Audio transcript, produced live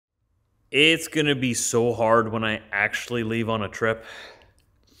It's gonna be so hard when I actually leave on a trip.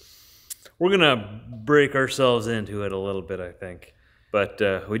 We're gonna break ourselves into it a little bit, I think.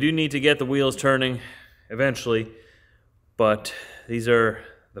 But we do need to get the wheels turning eventually. But these are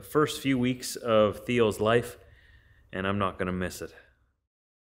the first few weeks of Theo's life, and I'm not gonna miss it.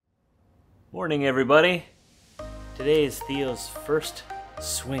 Morning, everybody. Today is Theo's first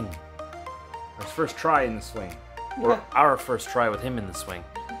swing. Or his first try in the swing. Or our first try with him in the swing.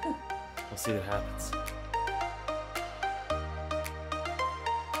 We'll see what happens.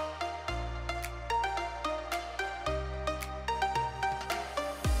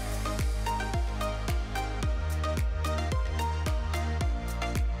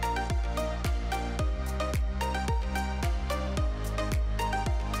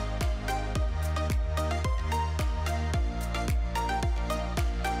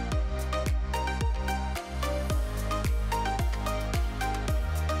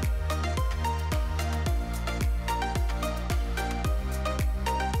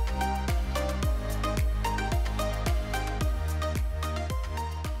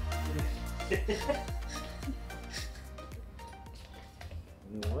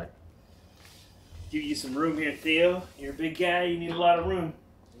 You know what? Give you some room here, Theo. You're a big guy, you need a lot of room.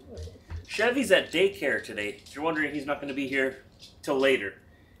 Chevy's at daycare today. If you're wondering, he's not going to be here till later.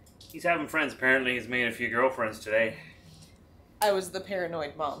 He's having friends, apparently. He's made a few girlfriends today. I was the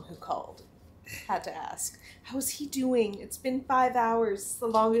paranoid mom who called. Had to ask, how's he doing? It's been 5 hours. It's the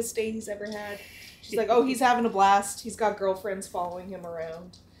longest day he's ever had. She's like, oh, he's having a blast. He's got girlfriends following him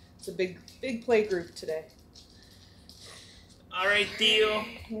around. It's a big play group today. All right, Theo.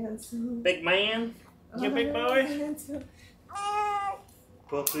 Handsome. Big man. You a big boy? Handsome.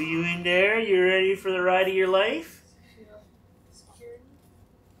 Buckle you in there. You ready for the ride of your life?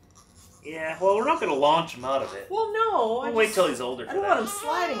 Yeah, well, we're not going to launch him out of it. Well, no. We'll wait till he's older for I don't that. want him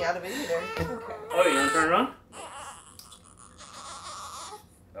sliding out of it either. Okay. Oh, you want to turn it on?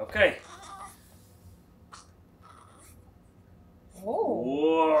 Okay. Oh.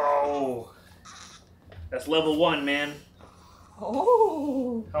 Whoa. That's level 1, man.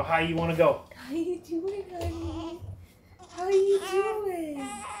 Oh. How high you want to go? How you doing, honey? How you doing?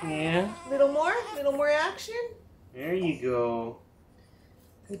 Yeah. Little more? Little more action? There you go.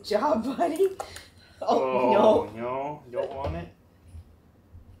 Good job, buddy. Oh, no. Don't want it.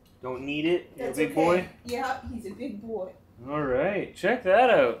 Don't need it. You're a big boy? Yeah, he's a big boy. All right. Check that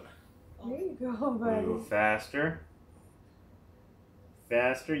out. There you go, A buddy. little faster.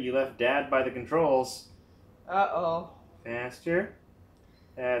 Faster. You left Dad by the controls. Uh-oh. Faster.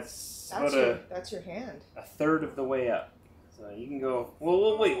 That's your hand. a third of the way up. So you can go,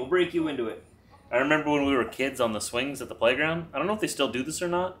 we'll wait, we'll break you into it. I remember when we were kids on the swings at the playground. I don't know if they still do this or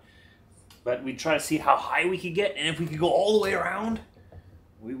not, but we'd try to see how high we could get and if we could go all the way around.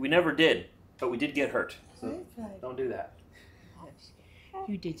 We never did, but we did get hurt. So don't do that.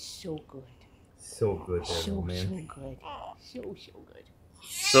 You did so good. So good, So good. So good.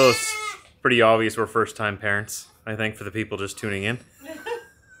 So it's pretty obvious we're first-time parents, I think, for the people just tuning in.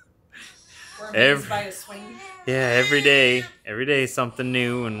 We're amazed by a swing. Yeah, every day something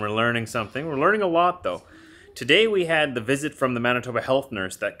new, and we're learning something. We're learning a lot, though. Today we had the visit from the Manitoba health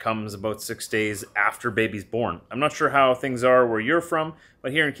nurse that comes about 6 days after baby's born. I'm not sure how things are where you're from,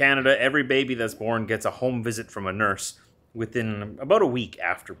 but here in Canada, every baby that's born gets a home visit from a nurse within about a week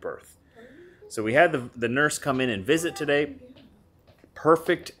after birth. So we had the nurse come in and visit today.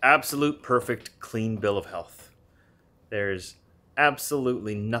 Perfect, absolute perfect, clean bill of health. There's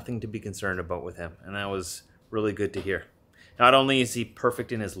absolutely nothing to be concerned about with him, and that was really good to hear. Not only is he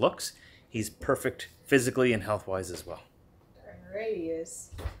perfect in his looks, he's perfect physically and health-wise as well. Darn right he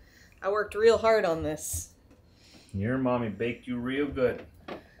is. I worked real hard on this. Your mommy baked you real good.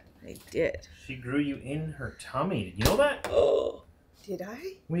 I did. She grew you in her tummy. Did you know that? Oh. Did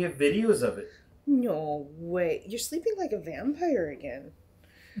I? We have videos of it. No way. You're sleeping like a vampire again.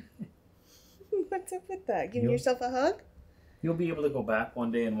 What's up with that? Giving yourself a hug? You'll be able to go back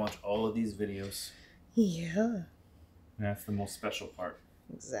one day and watch all of these videos. Yeah. That's the most special part.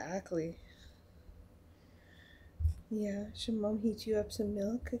 Exactly. Yeah. Should Mom heat you up some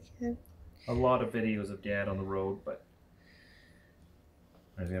milk again? A lot of videos of Dad on the road, but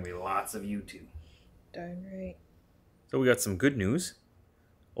there's going to be lots of you too. Darn right. So we got some good news.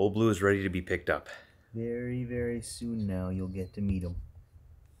 Old Blue is ready to be picked up. Very, very soon now you'll get to meet him.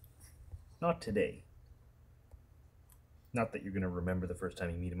 Not today. Not that you're going to remember the first time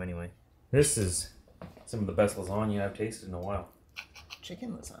you meet him anyway. This is some of the best lasagna I've tasted in a while.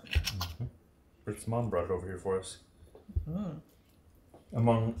 Chicken lasagna. Mm-hmm. Bert's mom brought it over here for us. Mm.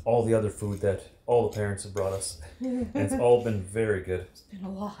 among all the other food that all the parents have brought us. And it's all been very good. It's been a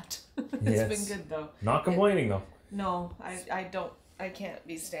lot. Yes. It's been good though. Not complaining though. No, I can't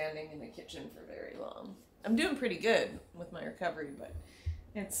be standing in the kitchen for very long. I'm doing pretty good with my recovery, but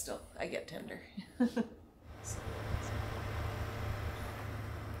it's still, I get tender.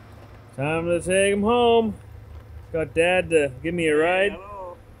 Time to take him home. Got Dad to give me a ride.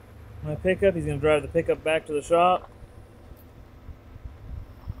 Hello. My pickup. He's gonna drive the pickup back to the shop.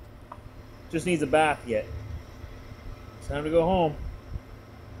 Just needs a bath yet. It's time to go home.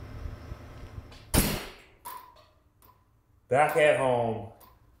 Back at home.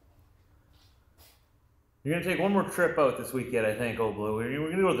 You're gonna take one more trip out this weekend, I think, old Blue. We're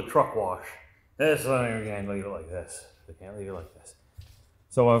gonna go to the truck wash. This one, we can't leave it like this. We can't leave it like this.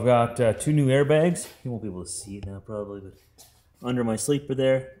 So I've got 2 new airbags. You won't be able to see it now probably, but under my sleeper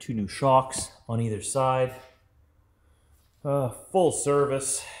there, 2 new shocks on either side. Full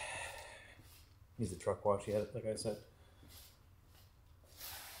service. Needs a truck wash yet, like I said.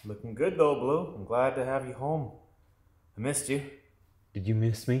 Looking good though, Blue. I'm glad to have you home. I missed you. Did you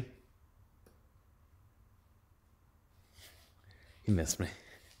miss me? You missed me.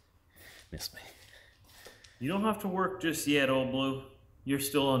 Missed me. You don't have to work just yet, old Blue. You're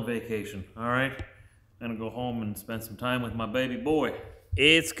still on vacation, all right? I'm gonna go home and spend some time with my baby boy.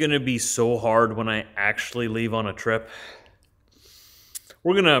 It's gonna be so hard when I actually leave on a trip.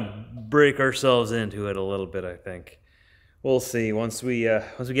 We're gonna break ourselves into it a little bit, I think. We'll see. Once we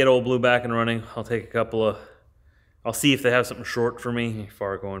get old Blue back and running, I'll take a couple of. I'll see if they have something short for me,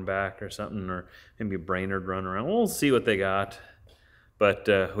 far going back or something, or maybe a Brainerd run around. We'll see what they got.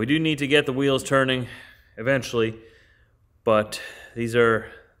 But we do need to get the wheels turning eventually. But these are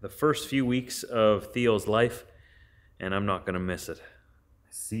the first few weeks of Theo's life, and I'm not going to miss it. I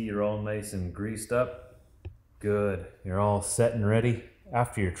see you're all nice and greased up. Good. You're all set and ready.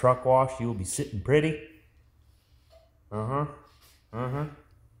 After your truck wash, you'll be sitting pretty. Uh-huh. Uh-huh.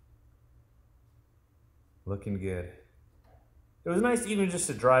 Looking good. It was nice even just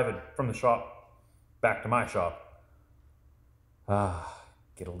to drive it from the shop back to my shop.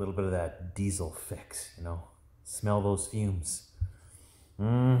 Get a little bit of that diesel fix, you know. Smell those fumes.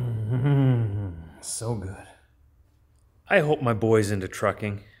 So good. I hope my boy's into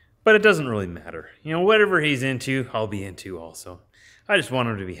trucking, but it doesn't really matter. You know, whatever he's into, I'll be into also. I just want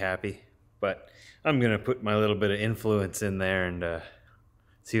him to be happy, but I'm gonna put my little bit of influence in there and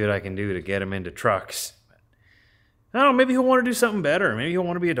see what I can do to get him into trucks. I don't know, maybe he'll want to do something better. Maybe he'll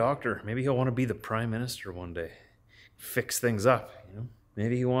want to be a doctor. Maybe he'll want to be the Prime Minister one day. Fix things up, you know.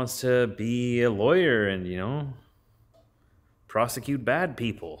 Maybe he wants to be a lawyer and, you know, prosecute bad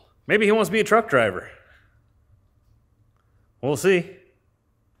people. Maybe he wants to be a truck driver. We'll see. That'd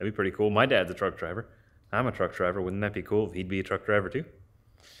be pretty cool. My dad's a truck driver. I'm a truck driver. Wouldn't that be cool if he'd be a truck driver too?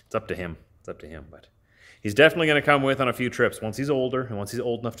 It's up to him. It's up to him. But he's definitely going to come with on a few trips. Once he's older and once he's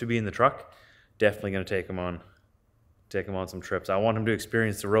old enough to be in the truck, definitely going to take him on some trips. I want him to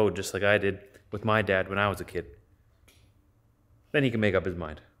experience the road just like I did with my dad when I was a kid. Then he can make up his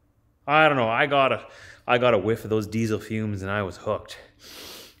mind. I don't know. I got a whiff of those diesel fumes and I was hooked.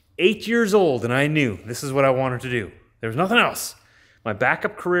 8 years old and I knew this is what I wanted to do. There was nothing else. My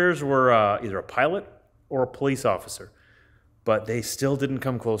backup careers were either a pilot or a police officer, but they still didn't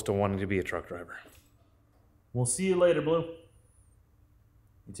come close to wanting to be a truck driver. We'll see you later, Blue.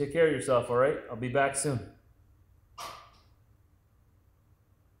 You take care of yourself, all right? I'll be back soon.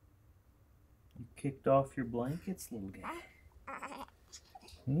 You kicked off your blankets, little guy.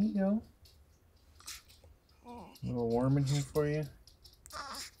 There you go. A little warm in here for you.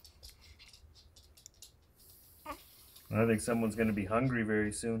 I think someone's going to be hungry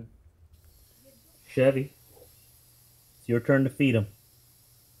very soon. Chevy, it's your turn to feed him.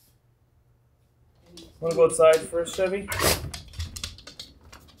 Want to go outside first, Chevy?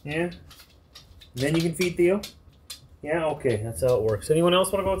 Yeah? Then you can feed Theo? Yeah? Okay, that's how it works. Anyone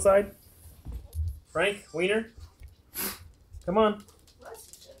else want to go outside? Frank? Wiener? Come on.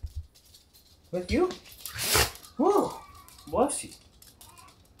 With you? Whoa! Bless you.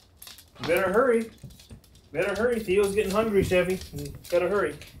 You better hurry. Better hurry. Theo's getting hungry, Chevy. You gotta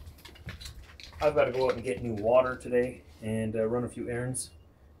hurry. I've got to go out and get new water today and run a few errands.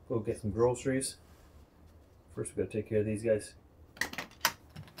 Go get some groceries. First, we gotta take care of these guys.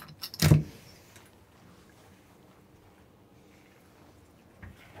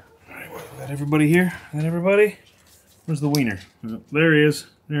 Alright, got everybody here? Got everybody? Where's the wiener? Oh, there he is.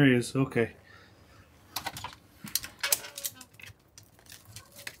 There he is. Okay.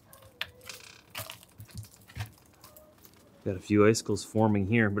 Got a few icicles forming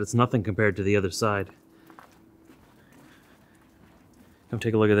here, but it's nothing compared to the other side. Come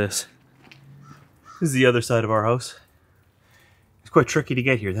take a look at this. This is the other side of our house. It's quite tricky to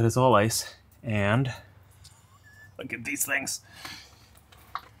get here. That is all ice. And look at these things.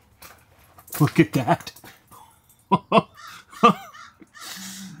 Look at that.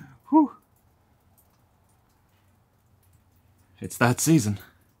 Whew. It's that season.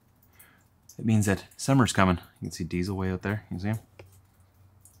 It means that summer's coming. You can see Diesel way out there. You can see him?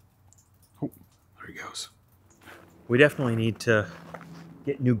 Oh, there he goes. We definitely need to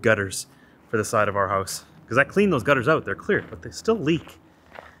get new gutters for the side of our house. Because I cleaned those gutters out. They're clear, but they still leak.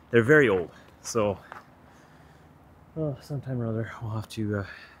 They're very old. So, sometime or other, we'll have to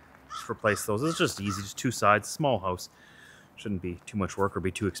just replace those. It's just easy, just two sides, small house. Shouldn't be too much work or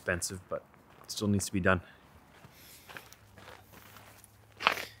be too expensive, but it still needs to be done.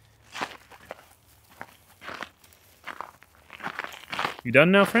 You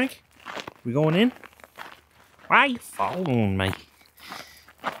done now, Frank? We going in? Why are you following me?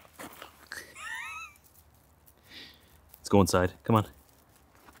 Let's go inside. Come on.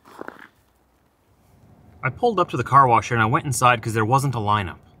 I pulled up to the car wash here and I went inside because there wasn't a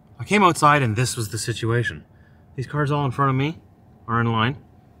lineup. I came outside and this was the situation. These cars all in front of me are in line.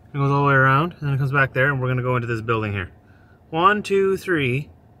 It goes all the way around and then it comes back there and we're going to go into this building here. 1, 2, 3,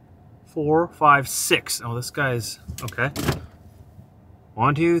 4, 5, 6. Oh, this guy's... okay.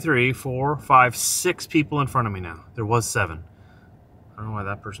 1, 2, 3, 4, 5, 6 people in front of me now. There was 7. I don't know why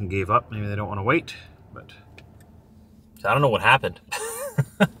that person gave up. Maybe they don't want to wait, but... I don't know what happened.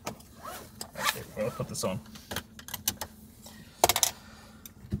 I'll put this on.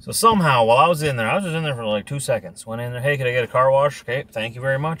 So somehow, while I was in there, I was just in there for like 2 seconds. Went in there, hey, could I get a car wash? Okay, thank you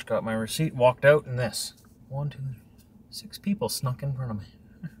very much. Got my receipt, walked out, and this. 1, 2, 6 people snuck in front of me.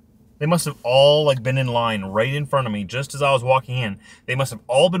 They must have all like been in line right in front of me just as I was walking in. They must have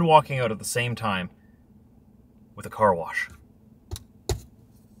all been walking out at the same time with a car wash.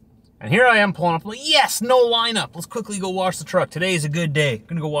 And here I am pulling up, like, yes, no lineup. Let's quickly go wash the truck. Today is a good day. I'm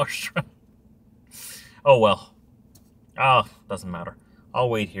gonna go wash the truck. Oh well. Ah, doesn't matter. I'll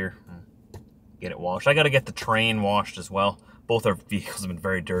wait here and get it washed. I gotta get the train washed as well. Both our vehicles have been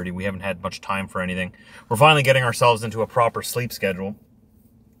very dirty. We haven't had much time for anything. We're finally getting ourselves into a proper sleep schedule.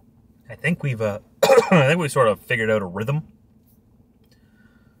 I think we've I think we've sort of figured out a rhythm.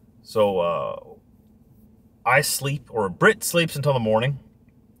 So I sleep, or Britt sleeps until the morning,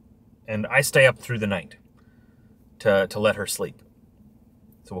 and I stay up through the night to let her sleep.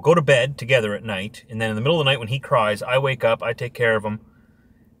 So we'll go to bed together at night, and then in the middle of the night when he cries, I wake up, I take care of him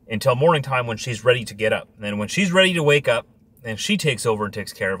until morning time when she's ready to get up. And then when she's ready to wake up, then she takes over and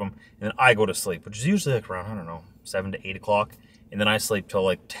takes care of him, and then I go to sleep, which is usually like around, I don't know, 7 to 8 o'clock. And then I sleep till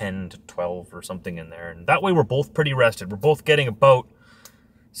like 10 to 12 or something in there. And that way we're both pretty rested. We're both getting about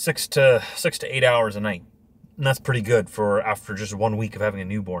 6 to 8 hours a night. And that's pretty good for after just 1 week of having a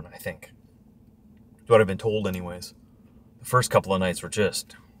newborn, I think. That's what I've been told anyways. The first couple of nights were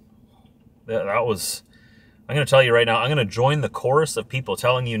just... that was... I'm going to tell you right now, I'm going to join the chorus of people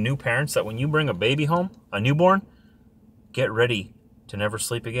telling you new parents that when you bring a baby home, a newborn, get ready to never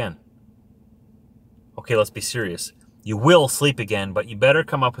sleep again. Okay, let's be serious. You will sleep again, but you better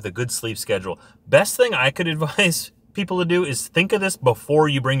come up with a good sleep schedule. Best thing I could advise people to do is think of this before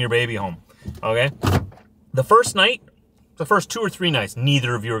you bring your baby home, okay? The first night, the first 2 or 3 nights,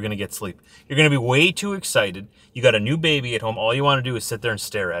 neither of you are going to get sleep. You're going to be way too excited. You got a new baby at home. All you want to do is sit there and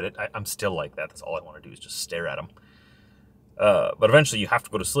stare at it. I'm still like that. That's all I want to do is just stare at him. But eventually you have to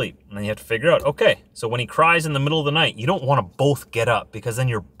go to sleep, and then you have to figure out, okay, so when he cries in the middle of the night, you don't want to both get up because then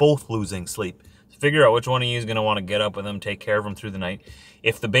you're both losing sleep. Figure out which one of you is going to want to get up with him, take care of him through the night.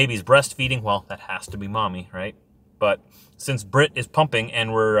 If the baby's breastfeeding, well, that has to be mommy, right? But since Britt is pumping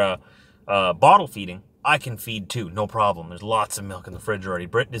and we're bottle feeding, I can feed too, no problem. There's lots of milk in the fridge already.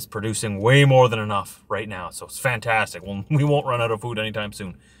 Britt is producing way more than enough right now, so it's fantastic. We won't run out of food anytime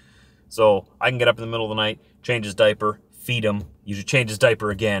soon. So I can get up in the middle of the night, change his diaper, feed him, usually change his diaper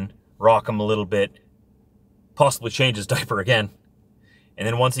again, rock him a little bit, possibly change his diaper again. And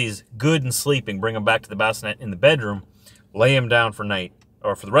then once he's good and sleeping, bring him back to the bassinet in the bedroom, lay him down for night,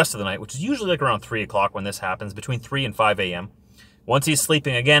 or for the rest of the night, which is usually like around 3 o'clock when this happens, between 3 and 5 a.m. Once he's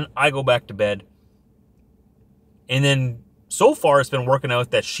sleeping again, I go back to bed. And then so far it's been working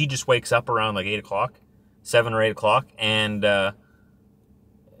out that she just wakes up around like 8 o'clock, 7 or 8 o'clock, and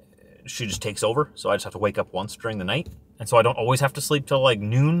she just takes over. So I just have to wake up once during the night. And so I don't always have to sleep till like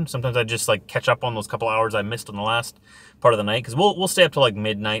noon. Sometimes I just like catch up on those couple hours I missed in the last part of the night. Because we'll stay up till like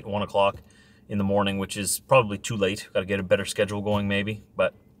midnight, 1 o'clock in the morning, which is probably too late. Got to get a better schedule going maybe.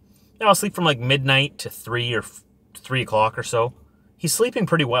 But yeah, I'll sleep from like midnight to 3 or 3 o'clock or so. He's sleeping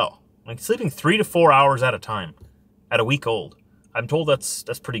pretty well. Like sleeping 3 to 4 hours at a time at a week old, I'm told that's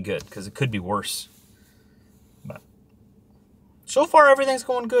pretty good, because it could be worse. But so far, everything's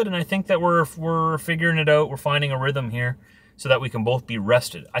going good, and I think that we're figuring it out. We're finding a rhythm here so that we can both be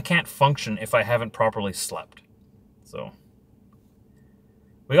rested. I can't function if I haven't properly slept. So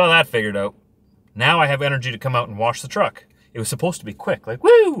we got that figured out. Now I have energy to come out and wash the truck. It was supposed to be quick, like,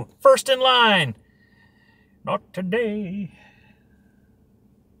 woo, first in line. Not today.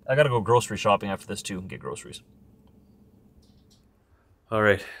 I gotta go grocery shopping after this too and get groceries. All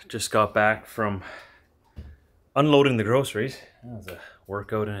right, just got back from unloading the groceries. That was a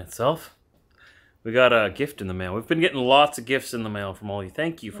workout in itself. We got a gift in the mail. We've been getting lots of gifts in the mail from all you.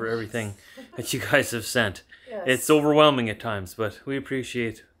 Thank you for everything that you guys have sent. Yes. It's overwhelming at times, but we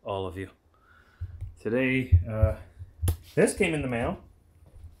appreciate all of you. Today, this came in the mail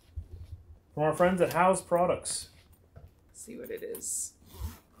from our friends at House Products. Let's see what it is.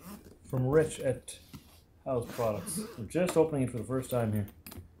 From Rich at House Products. We're just opening it for the first time here.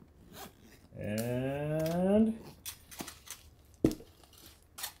 And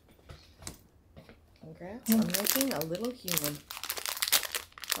congrats on making a little human.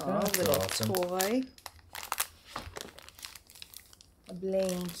 Oh, a little awesome toy. A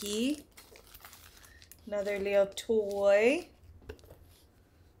blankie. Another little toy.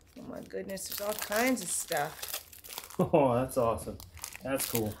 Oh my goodness, there's all kinds of stuff. Oh, that's awesome.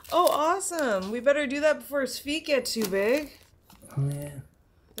 That's cool. Oh, awesome. We better do that before his feet get too big. Oh, yeah.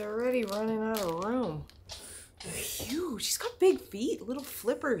 They're already running out of room. They're huge. He's got big feet, little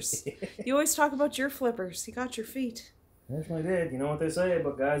flippers. You always talk about your flippers. He got your feet. Yes, I did. You know what they say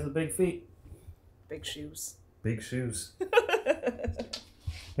about guys with big feet? Big shoes. Big shoes.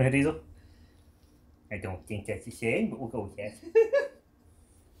 Right, Diesel? I don't think that's the same, but we'll go with that.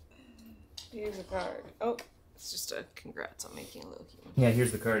 Here's a card. Oh, it's just a congrats on making a little human. Yeah,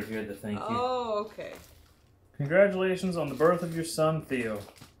 here's the card here, the thank you. Oh, okay. Congratulations on the birth of your son, Theo.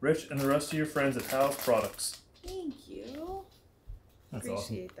 Rich and the rest of your friends at House Products. Thank you. That's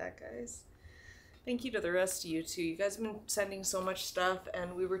Appreciate that, guys. Thank you to the rest of you, too. You guys have been sending so much stuff,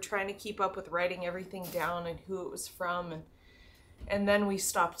 and we were trying to keep up with writing everything down and who it was from, and then we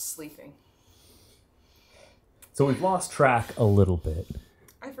stopped sleeping. So we've lost track a little bit.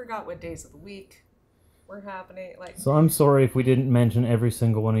 I forgot what days of the week were happening. So I'm sorry if we didn't mention every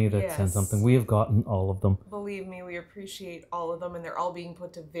single one of you that Yes. sent something. We have gotten all of them. Believe me, we appreciate all of them, and they're all being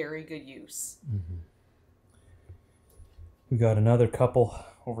put to very good use. Mm-hmm. We got another couple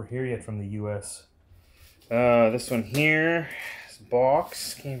over here yet from the U.S. This one here, this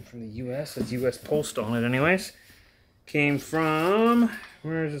box, came from the U.S. It's U.S. Post on it anyways. Came from,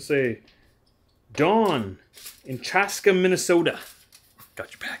 where does it say? Dawn in Chaska, Minnesota.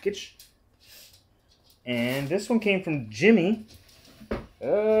 Got your package. And this one came from Jimmy.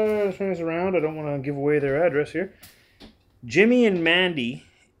 Turn this around. I don't want to give away their address here. Jimmy and Mandy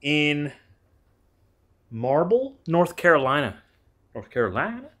in Marble, North Carolina. North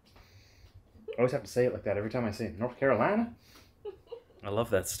Carolina? I always have to say it like that every time I say it. North Carolina? I love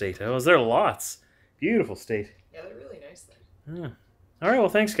that state. I was there lots. Beautiful state. Yeah, they're really nice there. Yeah. All right, well,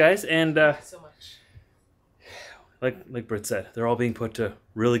 thanks, guys. And Thank you so much. like Britt said, they're all being put to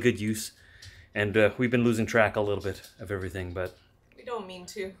really good use. And we've been losing track a little bit of everything, but We don't mean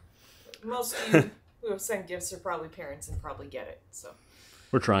to. Most of you who have sent gifts are probably parents and probably get it, so.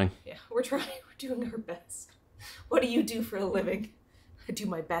 we're trying. Yeah, we're trying. We're doing our best. What do you do for a living? I do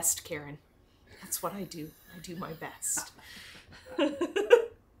my best, Karen. That's what I do. I do my best.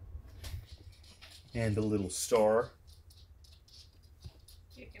 And the little star.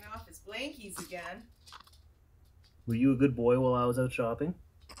 Kicking off his blankies again. Were you a good boy while I was out shopping?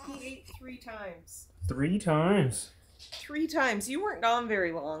 He ate 3 times. 3 times. 3 times. You weren't gone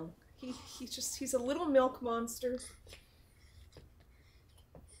very long. He's a little milk monster.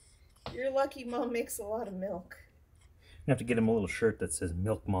 You're lucky Mom makes a lot of milk. You have to get him a little shirt that says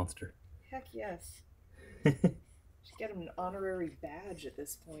Milk Monster. Heck yes. Should get him an honorary badge at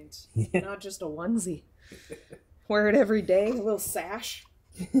this point. Yeah. Not just a onesie. Wear it every day, a little sash.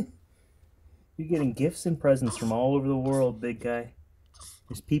 You're getting gifts and presents from all over the world, big guy.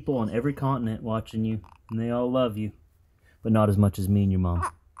 There's people on every continent watching you, and they all love you. But not as much as me and your mom.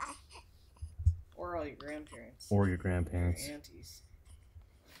 Or all your grandparents. Or your grandparents. Your aunties.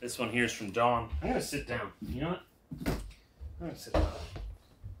 This one here is from Dawn. I'm going to sit down. You know what? I'm going to sit down.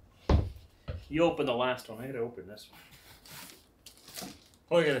 You opened the last one. I got to open this one.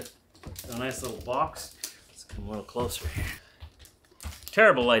 Look at it. It's a nice little box. Let's come a little closer here.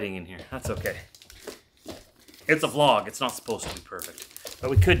 Terrible lighting in here. That's okay. It's a vlog. It's not supposed to be perfect. But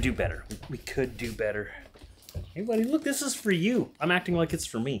we could do better. We could do better. Hey, buddy, look. This is for you. I'm acting like it's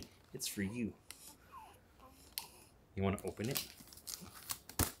for me. It's for you. You want to open it?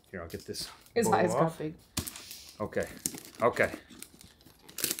 Here, I'll get this. His bow eyes off. got big. Okay. Okay.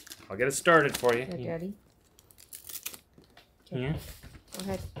 I'll get it started for you. Okay, Daddy. Yeah. Go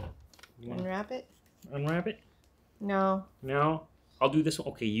ahead. Unwrap it. Unwrap it? No, No. I'll do this one.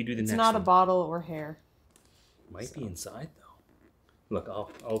 Okay, you do the it's next not one. a bottle or hair. Might be inside though. Look,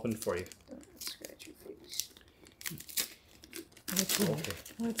 I'll open it for you. Don't scratch your face. What's in Okay. there?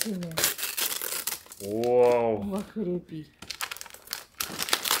 What's in there? Whoa. What could it be? Is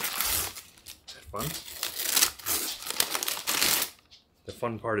that fun? The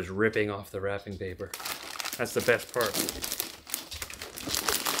fun part is ripping off the wrapping paper. That's the best part.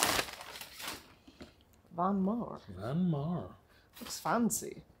 Von Mar. Van Mar. Looks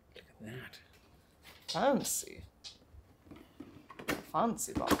fancy. Look at that. Fancy.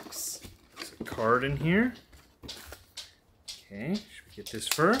 Fancy box. There's a card in here. Okay, should we get this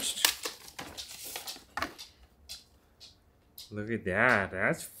first? Look at that.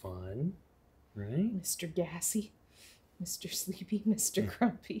 That's fun. Right? Mr. Gassy. Mr. Sleepy. Mr.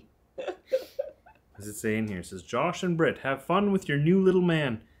 Grumpy. What does it say in here? It says, Josh and Britt, have fun with your new little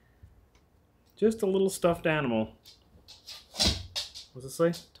man. Just a little stuffed animal. What's it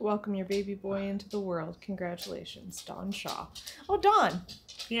say? To welcome your baby boy into the world. Congratulations, Don Shaw. Oh, Don.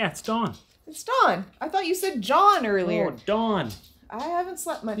 Yeah, it's Dawn. It's Don. I thought you said John earlier. Oh, Dawn. I haven't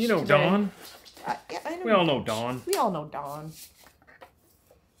slept much You know today. Dawn. Yeah, I know. We all know Dawn. We all know Don.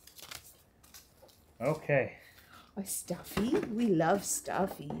 Okay. A stuffy? We love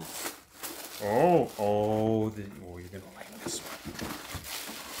stuffies. Oh, you're gonna like this one.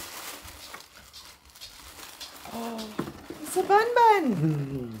 Oh, it's a bun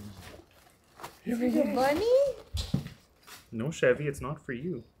bun. Is it a bunny? No, Chevy, it's not for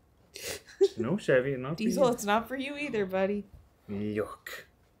you. No, Chevy, not Diesel, for it's not for you either, buddy. you. Yuck.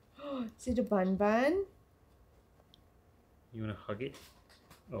 Is it a bun bun? You wanna hug it?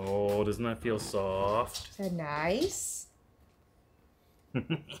 Oh, doesn't that feel soft? Is that nice?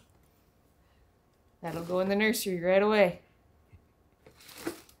 That'll go in the nursery right away.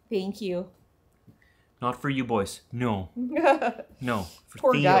 Thank you. Not for you boys. No. No. For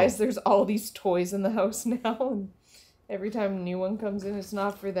Poor Theo. guys, there's all these toys in the house now, and every time a new one comes in, it's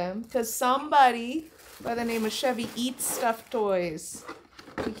not for them. Because somebody by the name of Chevy eats stuffed toys.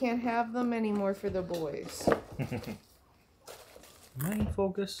 We can't have them anymore for the boys. Am I in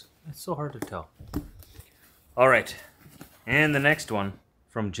focus? It's so hard to tell. All right. And the next one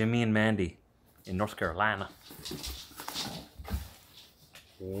from Jimmy and Mandy in North Carolina.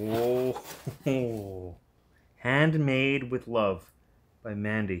 Oh, Handmade with Love by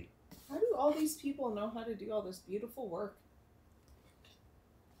Mandy. How do all these people know how to do all this beautiful work?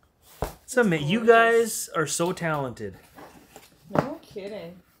 You guys are so talented. No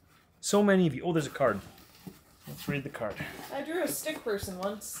kidding. So many of you. Oh, there's a card. Let's read the card. I drew a stick person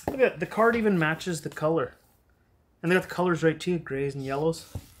once. Look at it. The card even matches the color. And they got the colors right too, grays and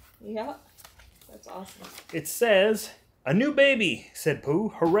yellows. Yeah, that's awesome. It says, "A new baby," said Pooh.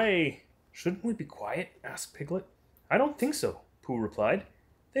 "Hooray!" "Shouldn't we be quiet?" asked Piglet. "I don't think so," Pooh replied.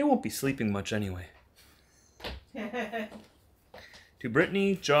 "They won't be sleeping much anyway." To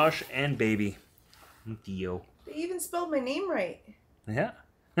Brittany, Josh, and Baby. Theo. They even spelled my name right. Yeah.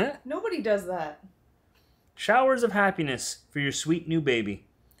 Nobody does that. Showers of happiness for your sweet new baby.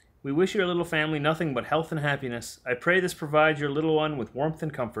 We wish your little family nothing but health and happiness. I pray this provides your little one with warmth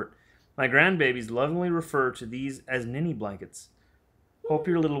and comfort. My grandbabies lovingly refer to these as ninny blankets. Hope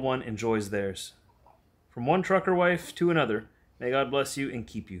your little one enjoys theirs. From one trucker wife to another, may God bless you and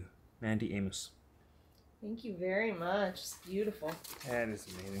keep you. Mandy Amos. Thank you very much. It's beautiful. That is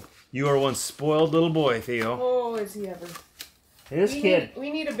amazing. You are one spoiled little boy, Theo. Oh, is he ever. This kid. We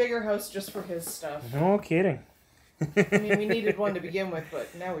need a bigger house just for his stuff. No kidding. I mean, we needed one to begin with,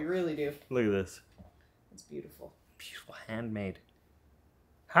 but now we really do. Look at this. It's beautiful. Beautiful handmade.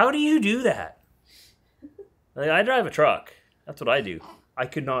 How do you do that? Like, I drive a truck. That's what I do. I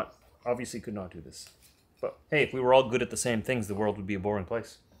obviously could not do this. But hey, if we were all good at the same things, the world would be a boring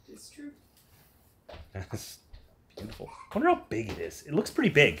place. It's true. That's beautiful. I wonder how big it is. It looks pretty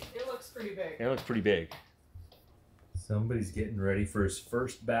big. It looks pretty big. It looks pretty big. Somebody's getting ready for his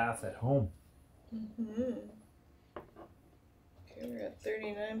first bath at home. Mm-hmm. Okay, we're at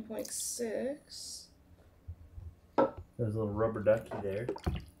 39.6. There's a little rubber ducky there.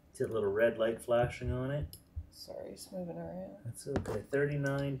 See that little red light flashing on it? Sorry, it's moving around. That's okay.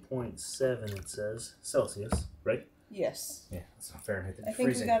 39.7 it says. Celsius, right? Yes. Yeah, that's not Fahrenheit. I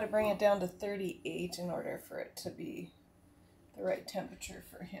think we got to bring it down to 38 in order for it to be the right temperature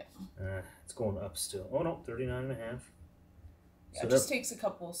for him. It's going up still. Oh no, 39.5. Yeah, it just takes a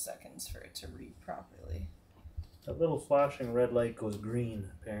couple of seconds for it to read properly. That little flashing red light goes green,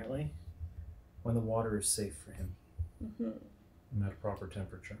 apparently, when the water is safe for him. And at a proper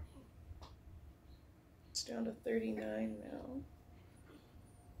temperature. It's down to 39 now.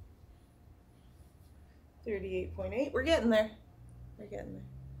 38.8. We're getting there. We're getting there.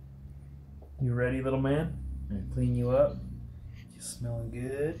 You ready, little man? I'm gonna clean you up. You smelling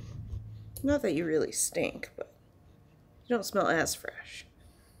good? Not that you really stink, but you don't smell as fresh.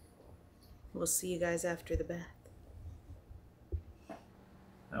 We'll see you guys after the bath.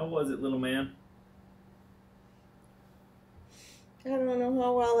 How was it, little man? I don't know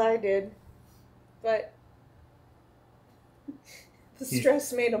how well I did, but the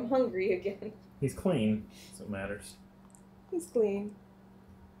stress made him hungry again. He's clean. That's what matters. He's clean.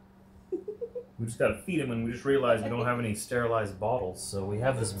 We just gotta feed him, and we just realized we don't have any sterilized bottles, so we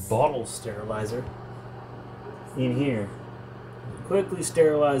have this bottle sterilizer in here. Quickly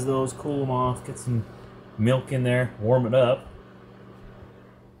sterilize those, cool them off, get some milk in there, warm it up,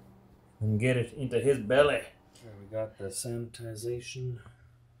 and get it into his belly. There we got the sanitization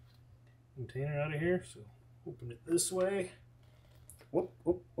container out of here, so open it this way. Whoop,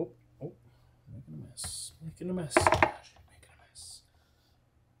 whoop, whoop, whoop. Making a mess, making a mess, making a mess.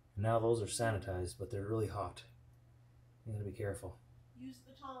 Now those are sanitized, but they're really hot. You gotta be careful. Use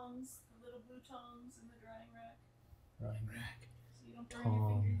the tongs, the little blue tongs in the drying rack. Drying rack. So you don't burn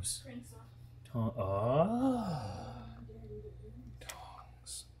your fingerprints off.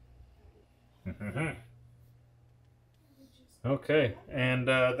 Tongs. Okay, and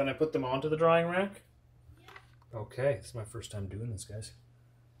then I put them onto the drying rack. Okay, this is my first time doing this, guys.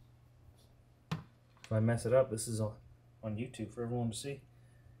 If I mess it up, this is on YouTube for everyone to see.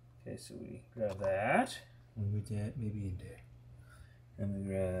 Okay, so we grab that, and we get maybe in there. And we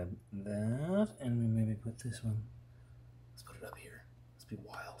grab that, and we maybe put this one. Let's put it up here. Let's be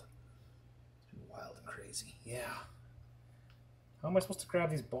wild. Let's be wild and crazy. Yeah. How am I supposed to grab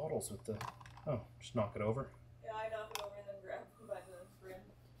these bottles with the... Oh, just knock it over. Yeah, I knock it over and then grab them by the brim.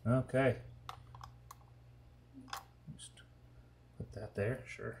 Okay. Just put that there,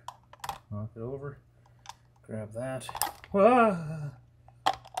 sure. Knock it over. Grab that. Ah!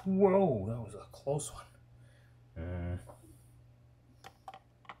 Whoa, that was a close one. Very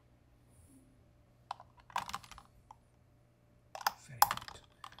hot.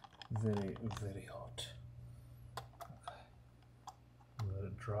 Very, very hot. Okay. Let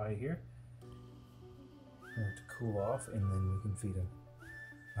it dry here. Let it cool off, and then we can feed him.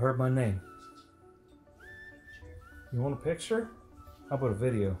 I heard my name. You want a picture? How about a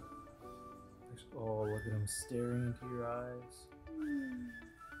video? Oh, look at him staring into your eyes.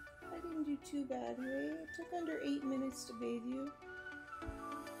 I didn't do too badly. It took under 8 minutes to bathe you.